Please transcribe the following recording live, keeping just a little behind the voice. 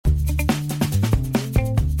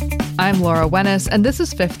I'm Laura Wennis, and this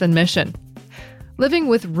is Fifth and Mission. Living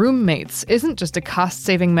with roommates isn't just a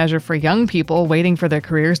cost-saving measure for young people waiting for their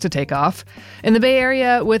careers to take off. In the Bay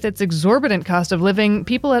Area, with its exorbitant cost of living,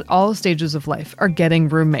 people at all stages of life are getting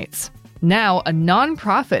roommates. Now, a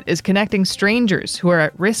nonprofit is connecting strangers who are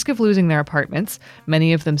at risk of losing their apartments,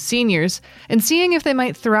 many of them seniors, and seeing if they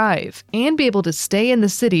might thrive and be able to stay in the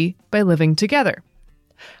city by living together.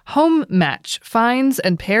 Home Match finds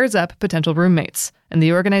and pairs up potential roommates, and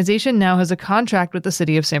the organization now has a contract with the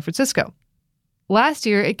city of San Francisco. Last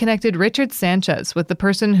year, it connected Richard Sanchez with the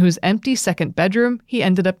person whose empty second bedroom he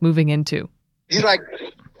ended up moving into. He's like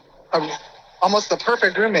almost the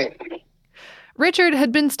perfect roommate. Richard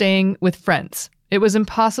had been staying with friends. It was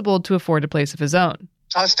impossible to afford a place of his own.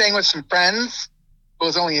 I was staying with some friends. It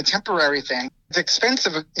was only a temporary thing. It's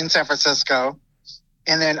expensive in San Francisco.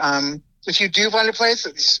 And then if you do find a place,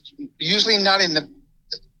 it's usually not in the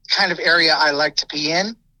kind of area I like to be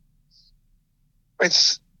in. I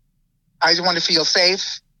just want to feel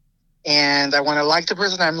safe, and I want to like the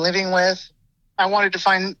person I'm living with. I wanted to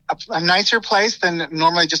find a nicer place than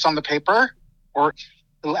normally just on the paper or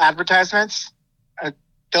little advertisements.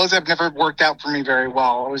 Those have never worked out for me very well.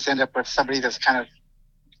 I always end up with somebody that's kind of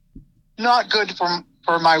not good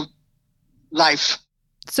for my life.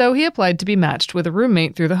 So he applied to be matched with a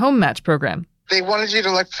roommate through the Home Match program. They wanted you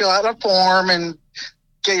to fill out a form and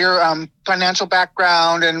get your financial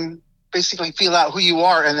background and basically feel out who you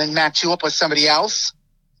are and then match you up with somebody else.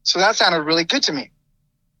 So that sounded really good to me.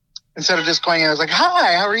 Instead of just going in, I was like,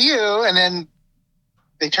 hi, how are you? And then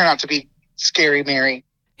they turn out to be Scary Mary.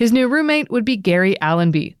 His new roommate would be Gary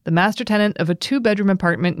Allenby, the master tenant of a 2-bedroom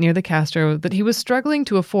apartment near the Castro that he was struggling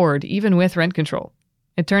to afford even with rent control.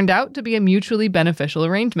 It turned out to be a mutually beneficial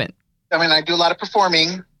arrangement. I mean, I do a lot of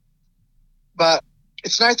performing, but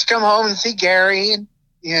it's nice to come home and see Gary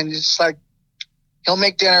and just like, he'll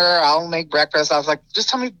make dinner, I'll make breakfast. I was like, just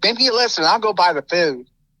tell me, make me a list and I'll go buy the food.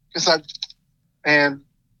 And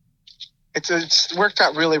it's worked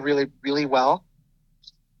out really, really, really well.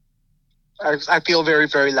 I feel very,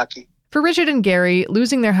 very lucky. For Richard and Gary,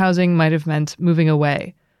 losing their housing might have meant moving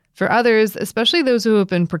away. For others, especially those who have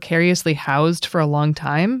been precariously housed for a long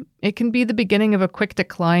time, it can be the beginning of a quick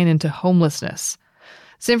decline into homelessness.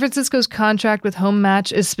 San Francisco's contract with Home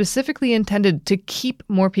Match is specifically intended to keep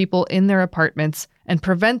more people in their apartments and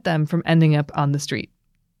prevent them from ending up on the street.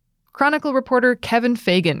 Chronicle reporter Kevin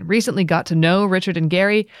Fagan recently got to know Richard and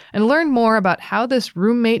Gary and learned more about how this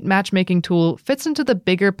roommate matchmaking tool fits into the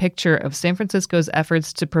bigger picture of San Francisco's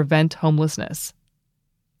efforts to prevent homelessness.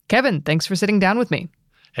 Kevin, thanks for sitting down with me.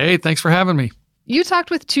 Hey, thanks for having me. You talked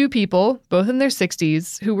with 2 people, both in their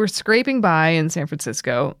 60s, who were scraping by in San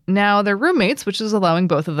Francisco. Now they're roommates, which is allowing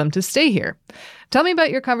both of them to stay here. Tell me about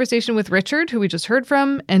your conversation with Richard, who we just heard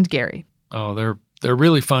from, and Gary. Oh, they're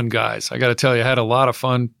really fun guys. I got to tell you, I had a lot of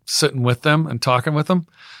fun sitting with them and talking with them.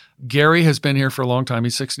 Gary has been here for a long time.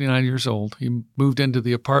 He's 69 years old. He moved into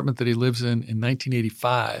the apartment that he lives in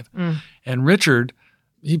 1985. And Richard,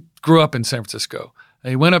 he grew up in San Francisco.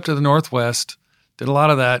 He went up to the Northwest, did a lot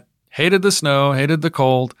of that, hated the snow, hated the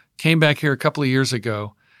cold, came back here a couple of years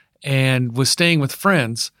ago and was staying with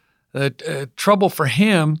friends. The trouble for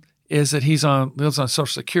him is that he lives on Social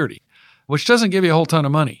Security, which doesn't give you a whole ton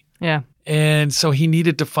of money. Yeah. And so he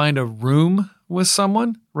needed to find a room with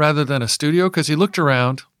someone rather than a studio because he looked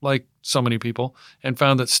around, like so many people, and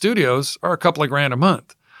found that studios are a couple of grand a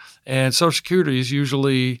month. And Social Security is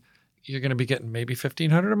usually, you're going to be getting maybe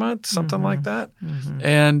 $1,500 a month, something like that.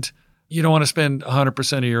 And you don't want to spend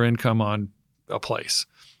 100% of your income on a place.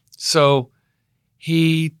 So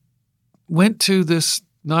he went to this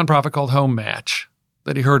nonprofit called Home Match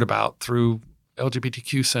that he heard about through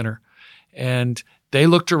LGBTQ Center. And they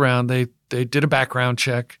looked around. They did a background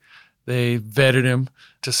check. They vetted him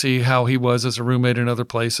to see how he was as a roommate in other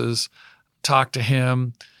places, talked to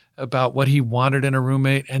him about what he wanted in a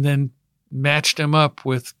roommate, and then matched him up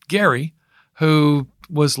with Gary, who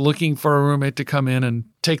was looking for a roommate to come in and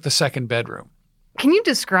take the second bedroom. Can you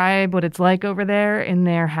describe what it's like over there in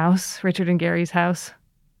their house, Richard and Gary's house?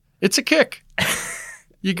 It's a kick.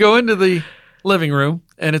 You go into the living room,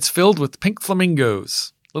 and it's filled with pink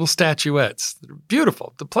flamingos, little statuettes. They're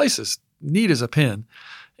beautiful. The place is neat as a pin.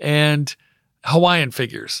 And Hawaiian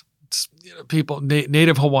figures. It's, people,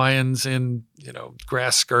 native Hawaiians in,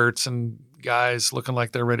 grass skirts and guys looking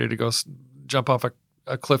like they're ready to go jump off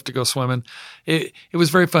a cliff to go swimming. It was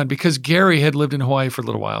very fun because Gary had lived in Hawaii for a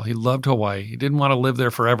little while. He loved Hawaii. He didn't want to live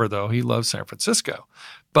there forever, though. He loved San Francisco.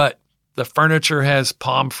 But the furniture has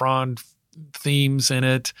palm frond themes in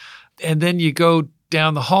it. And then you go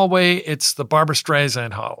down the hallway. It's the Barbra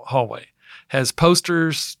Streisand hallway. Has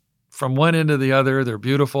posters from one end to the other. They're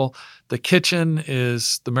beautiful. The kitchen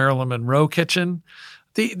is the Marilyn Monroe kitchen.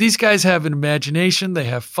 These guys have an imagination. They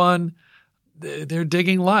have fun. They're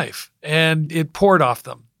digging life, and it poured off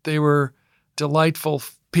them. They were delightful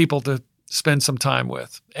people to spend some time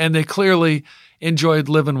with, and they clearly enjoyed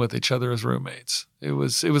living with each other as roommates. It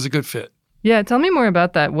was a good fit. Yeah, tell me more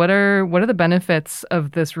about that. What are the benefits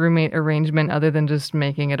of this roommate arrangement other than just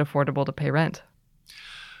making it affordable to pay rent?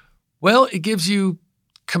 Well, it gives you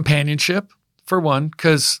companionship, for one,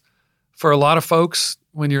 because for a lot of folks,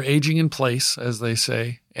 when you're aging in place, as they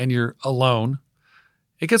say, and you're alone,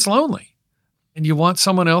 it gets lonely. And you want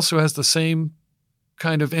someone else who has the same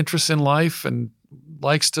kind of interest in life and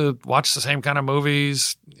likes to watch the same kind of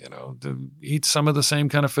movies, to eat some of the same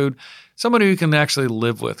kind of food, someone who you can actually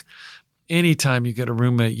live with. Anytime you get a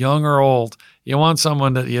roommate, young or old, you want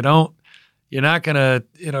someone that you're not going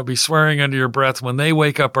to, be swearing under your breath when they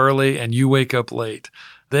wake up early and you wake up late.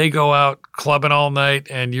 They go out clubbing all night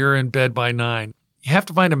and you're in bed by 9. You have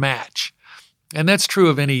to find a match. And that's true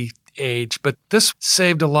of any age, but this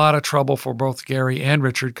saved a lot of trouble for both Gary and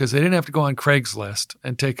Richard because they didn't have to go on Craigslist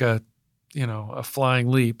and take a flying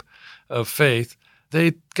leap of faith.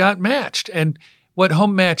 They got matched. And what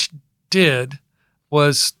Home Match did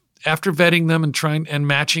was, after vetting them and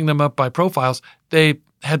matching them up by profiles, they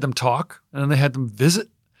had them talk and then they had them visit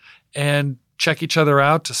and check each other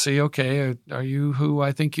out to see, okay, are you who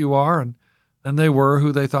I think you are? And then they were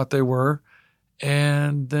who they thought they were.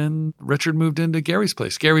 And then Richard moved into Gary's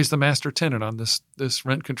place. Gary's the master tenant on this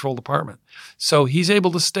rent-controlled apartment. So he's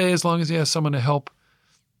able to stay as long as he has someone to help,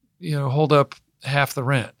 hold up half the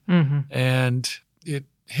rent. Mm-hmm. And it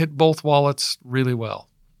hit both wallets really well.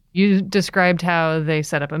 You described how they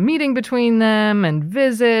set up a meeting between them and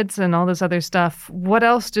visits and all this other stuff. What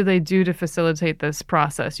else do they do to facilitate this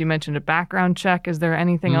process? You mentioned a background check. Is there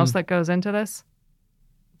anything else that goes into this?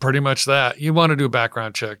 Pretty much that. You want to do a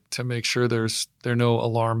background check to make sure there are no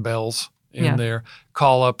alarm bells in there.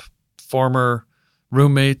 Call up former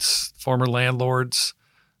roommates, former landlords.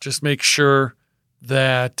 Just make sure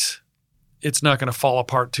that it's not going to fall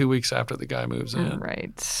apart 2 weeks after the guy moves in.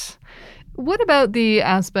 Right. What about the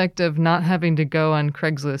aspect of not having to go on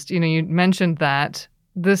Craigslist? You mentioned that.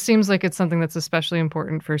 This seems like it's something that's especially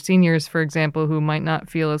important for seniors, for example, who might not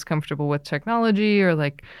feel as comfortable with technology or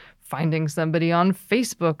like finding somebody on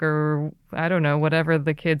Facebook or, I don't know, whatever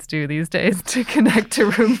the kids do these days to connect to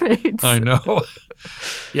roommates. I know.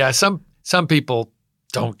 Yeah, some people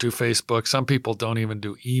don't do Facebook. Some people don't even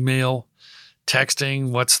do email,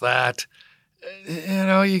 texting. What's that?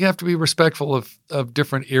 You have to be respectful of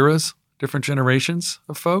different eras, different generations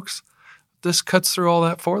of folks. This cuts through all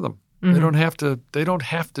that for them. Mm-hmm. They don't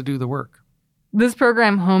have to do the work. This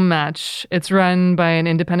program, Home Match, it's run by an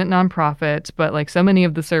independent nonprofit, but like so many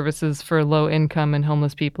of the services for low-income and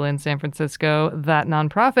homeless people in San Francisco, that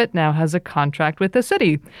nonprofit now has a contract with the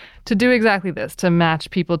city to do exactly this, to match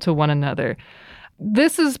people to one another.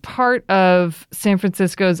 This is part of San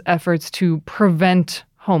Francisco's efforts to prevent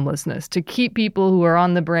homelessness, to keep people who are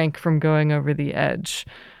on the brink from going over the edge.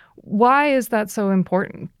 Why is that so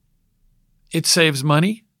important? It saves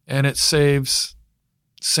money, and it saves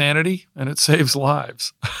sanity, and it saves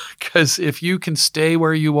lives. Because if you can stay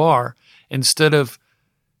where you are instead of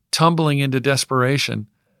tumbling into desperation,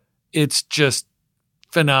 it's just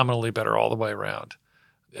phenomenally better all the way around.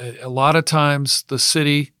 A lot of times the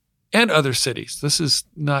city and other cities, this is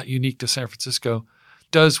not unique to San Francisco,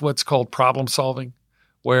 does what's called problem solving,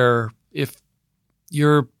 where if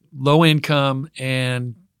you're low income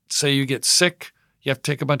and say you get sick, you have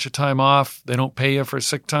to take a bunch of time off, they don't pay you for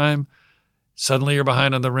sick time, suddenly you're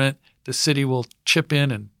behind on the rent, the city will chip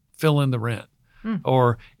in and fill in the rent.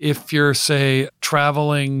 Or if you're, say,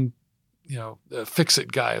 traveling, a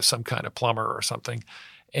fix-it guy of some kind, of plumber or something,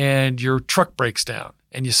 and your truck breaks down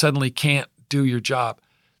and you suddenly can't do your job,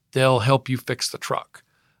 they'll help you fix the truck.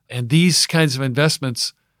 And these kinds of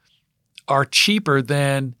investments are cheaper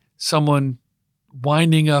than someone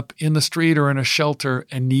winding up in the street or in a shelter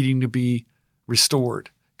and needing to be restored.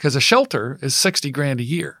 Because a shelter is $60,000 a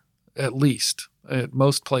year. At least, at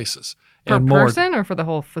most places. Per person or for the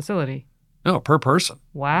whole facility? No, per person.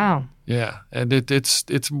 Wow. Yeah, and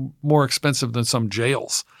it's more expensive than some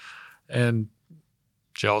jails. And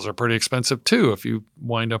jails are pretty expensive too if you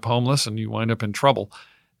wind up homeless and you wind up in trouble.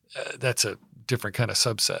 That's a different kind of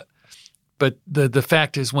subset. But the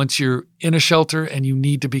fact is, once you're in a shelter and you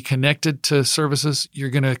need to be connected to services, you're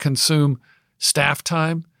going to consume staff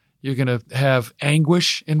time. You're going to have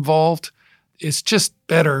anguish involved. It's just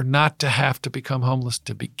better not to have to become homeless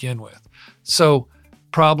to begin with. So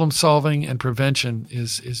problem solving and prevention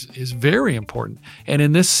is very important. And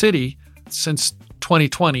in this city, since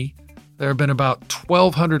 2020, there have been about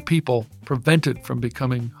 1,200 people prevented from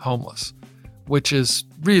becoming homeless, which is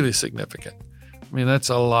really significant. I mean, that's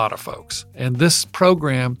a lot of folks. And this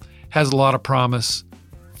program has a lot of promise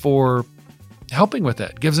for helping with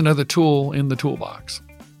that. Gives another tool in the toolbox.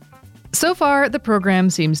 So far, the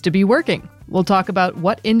program seems to be working. We'll talk about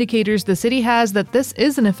what indicators the city has that this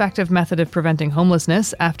is an effective method of preventing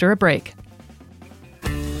homelessness after a break.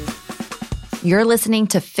 You're listening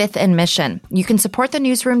to Fifth and Mission. You can support the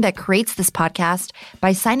newsroom that creates this podcast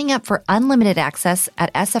by signing up for unlimited access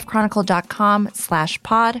at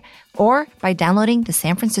sfchronicle.com/pod or by downloading the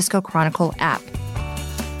San Francisco Chronicle app.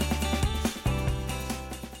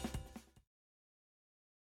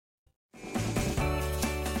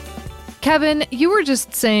 Kevin, you were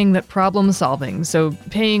just saying that problem solving, so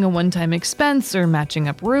paying a one-time expense or matching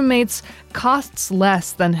up roommates, costs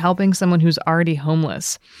less than helping someone who's already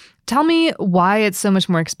homeless. Tell me why it's so much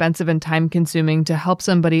more expensive and time-consuming to help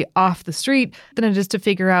somebody off the street than it is to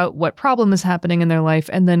figure out what problem is happening in their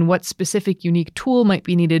life and then what specific unique tool might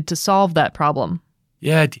be needed to solve that problem.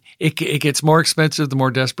 Yeah, it gets more expensive the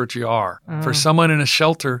more desperate you are. For someone in a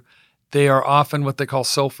shelter, they are often what they call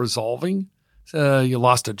self-resolving. You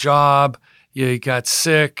lost a job, you got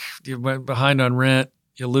sick, you went behind on rent,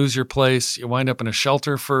 you lose your place, you wind up in a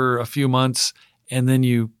shelter for a few months, and then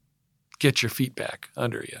you get your feet back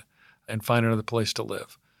under you and find another place to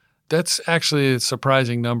live. That's actually a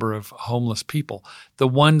surprising number of homeless people. The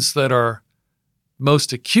ones that are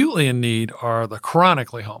most acutely in need are the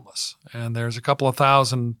chronically homeless. And there's a couple of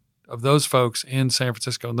thousand of those folks in San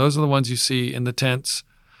Francisco. And those are the ones you see in the tents,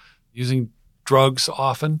 using drugs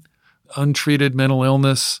often, untreated mental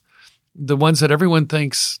illness, the ones that everyone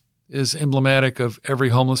thinks is emblematic of every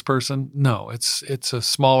homeless person. No, it's a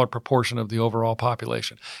smaller proportion of the overall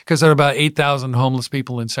population because there are about 8,000 homeless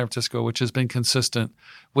people in San Francisco, which has been consistent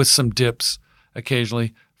with some dips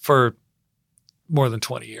occasionally for more than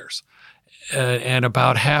 20 years. And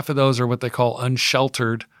about half of those are what they call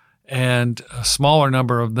unsheltered, and a smaller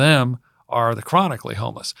number of them are the chronically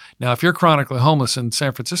homeless. Now, if you're chronically homeless in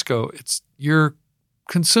San Francisco, you're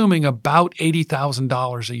consuming about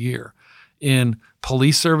 $80,000 a year in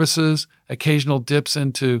police services, occasional dips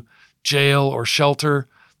into jail or shelter,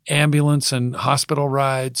 ambulance and hospital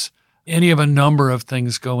rides. Any of a number of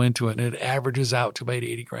things go into it, and it averages out to about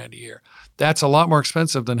 $80,000 a year. That's a lot more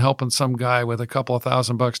expensive than helping some guy with a couple of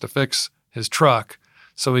 $1,000 to fix his truck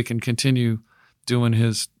so he can continue doing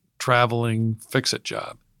his traveling fix-it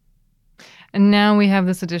job. And now we have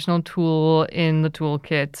this additional tool in the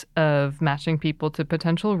toolkit of matching people to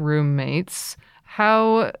potential roommates.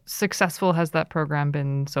 How successful has that program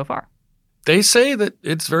been so far? They say that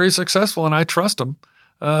it's very successful, and I trust them.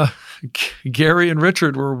 Gary and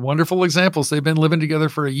Richard were wonderful examples. They've been living together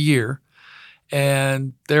for a year,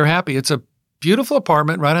 and they're happy. It's a beautiful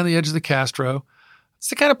apartment right on the edge of the Castro. It's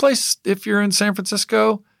the kind of place, if you're in San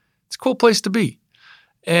Francisco, it's a cool place to be.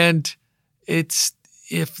 And if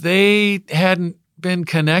they hadn't been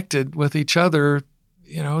connected with each other,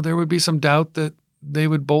 there would be some doubt that they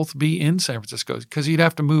would both be in San Francisco because you'd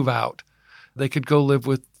have to move out. They could go live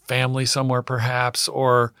with family somewhere perhaps,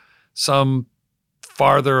 or some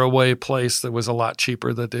farther away place that was a lot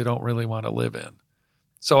cheaper that they don't really want to live in.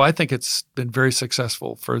 So I think it's been very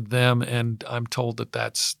successful for them, and I'm told that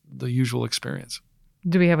that's the usual experience.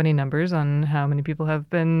 Do we have any numbers on how many people have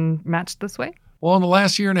been matched this way? Well, in the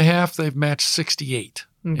last year and a half, they've matched 68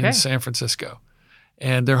 in San Francisco,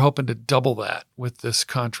 and they're hoping to double that with this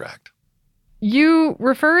contract. You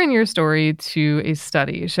refer in your story to a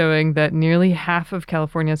study showing that nearly half of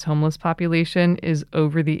California's homeless population is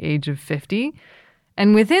over the age of 50.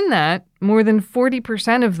 And within that, more than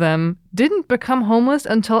 40% of them didn't become homeless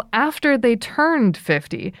until after they turned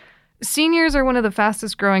 50. Seniors are one of the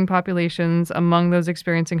fastest growing populations among those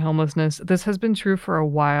experiencing homelessness. This has been true for a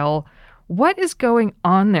while. What is going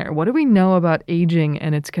on there? What do we know about aging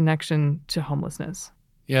and its connection to homelessness?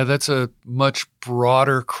 Yeah, that's a much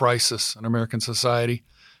broader crisis in American society.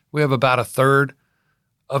 We have about a third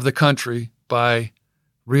of the country by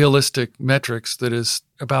realistic metrics that is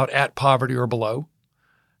about at poverty or below.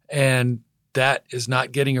 And that is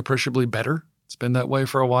not getting appreciably better. It's been that way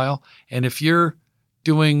for a while. And if you're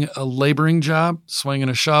doing a laboring job, swinging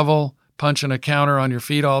a shovel, punching a counter on your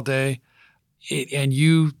feet all day, and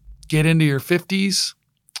you get into your 50s,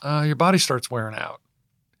 your body starts wearing out.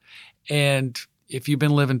 And if you've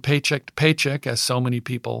been living paycheck to paycheck, as so many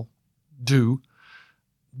people do,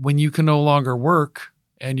 when you can no longer work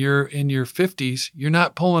and you're in your 50s, you're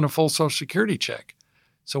not pulling a full Social Security check.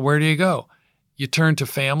 So where do you go? You turn to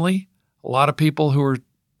family. A lot of people who are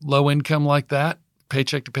low income like that,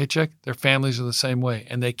 paycheck to paycheck, their families are the same way,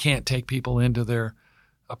 and they can't take people into their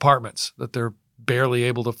apartments that they're barely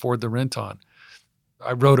able to afford the rent on.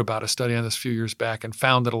 I wrote about a study on this a few years back and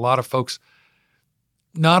found that a lot of folks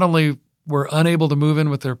not only were unable to move in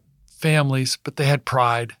with their families, but they had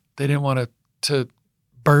pride. They didn't want to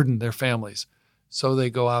burden their families. So they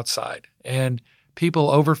go outside. And people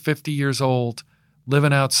over 50 years old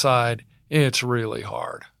living outside, it's really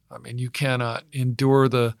hard. I mean, you cannot endure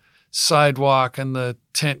the sidewalk and the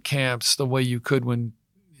tent camps the way you could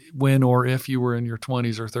when or if you were in your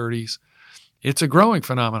 20s or 30s. It's a growing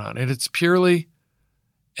phenomenon, and it's purely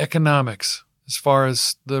economics as far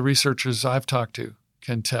as the researchers I've talked to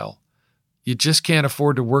can tell. You just can't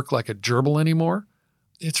afford to work like a gerbil anymore.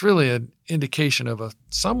 It's really an indication of a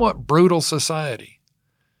somewhat brutal society.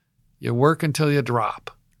 You work until you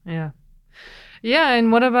drop. Yeah. Yeah,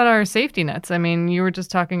 and what about our safety nets? I mean, you were just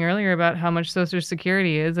talking earlier about how much Social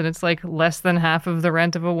Security is, and it's like less than half of the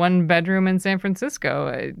rent of a one-bedroom in San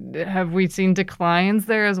Francisco. Have we seen declines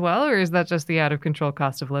there as well, or is that just the out-of-control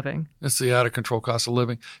cost of living? It's the out-of-control cost of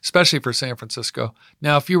living, especially for San Francisco.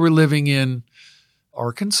 Now, if you were living in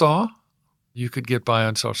Arkansas, you could get by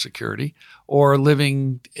on Social Security, or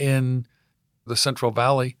living in the Central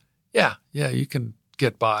Valley, yeah, you can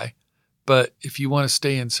get by. But if you want to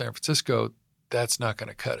stay in San Francisco, that's not going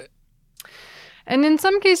to cut it. And in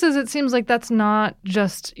some cases, it seems like that's not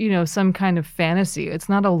just, some kind of fantasy. It's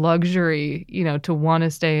not a luxury, to want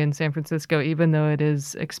to stay in San Francisco, even though it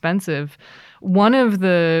is expensive. One of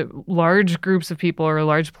the large groups of people, or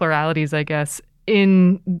large pluralities, I guess,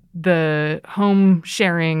 in the home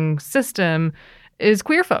sharing system is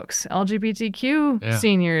queer folks, LGBTQ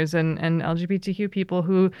seniors and LGBTQ people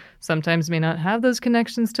who sometimes may not have those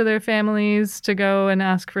connections to their families to go and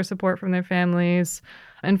ask for support from their families,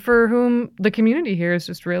 and for whom the community here is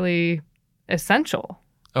just really essential.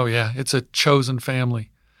 Oh, yeah. It's a chosen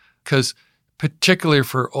family, because particularly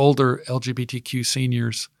for older LGBTQ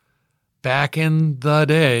seniors, back in the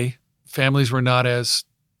day, families were not as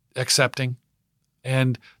accepting,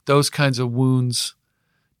 and those kinds of wounds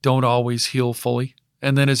don't always heal fully.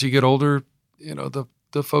 And then as you get older,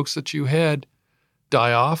 the folks that you had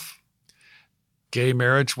die off. Gay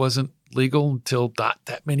marriage wasn't legal until not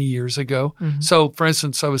that many years ago. Mm-hmm. So, for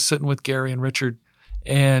instance, I was sitting with Gary and Richard,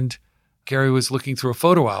 and Gary was looking through a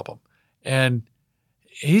photo album. And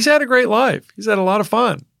he's had a great life. He's had a lot of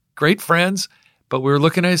fun, great friends. But we were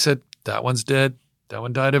looking at it and said, that one's dead. That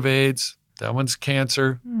one died of AIDS. That one's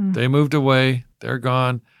cancer. They moved away. They're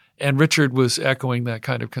gone. And Richard was echoing that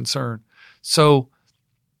kind of concern. So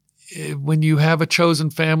when you have a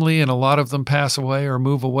chosen family and a lot of them pass away or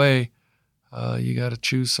move away, you got to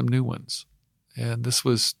choose some new ones. And this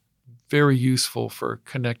was very useful for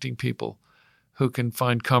connecting people who can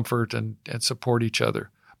find comfort and support each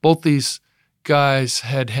other. Both these guys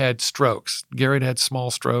had strokes. Gary had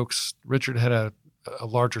small strokes. Richard had a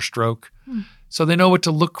larger stroke. So they know what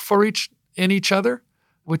to look for in each other,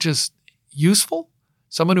 which is useful.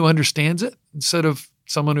 Someone who understands it instead of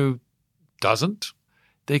someone who doesn't.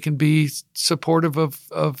 They can be supportive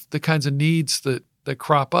of the kinds of needs that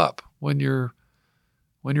crop up when you're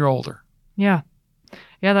older. Yeah,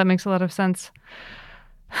 that makes a lot of sense.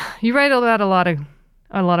 You write about a lot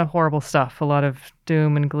of horrible stuff, a lot of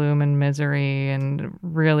doom and gloom and misery and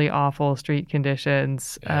really awful street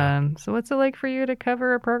conditions. Yeah. So what's it like for you to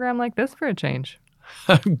cover a program like this for a change?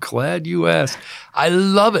 I'm glad you asked. I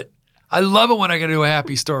love it. I love it when I get to do a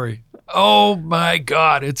happy story. Oh my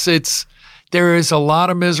God. There is a lot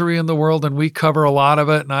of misery in the world, and we cover a lot of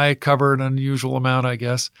it, and I cover an unusual amount, I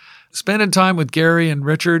guess. Spending time with Gary and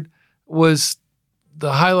Richard was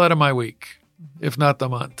the highlight of my week, if not the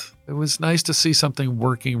month. It was nice to see something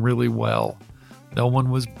working really well. No one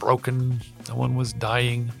was broken. No one was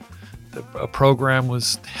dying. A program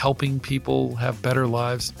was helping people have better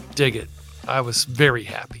lives. Dig it. I was very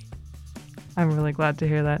happy. I'm really glad to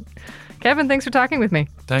hear that. Kevin, thanks for talking with me.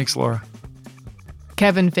 Thanks, Laura.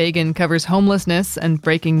 Kevin Fagan covers homelessness and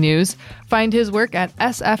breaking news. Find his work at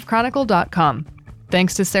sfchronicle.com.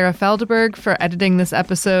 Thanks to Sarah Feldberg for editing this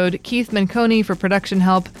episode, Keith Manconi for production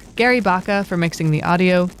help, Gary Baca for mixing the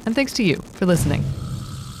audio, and thanks to you for listening.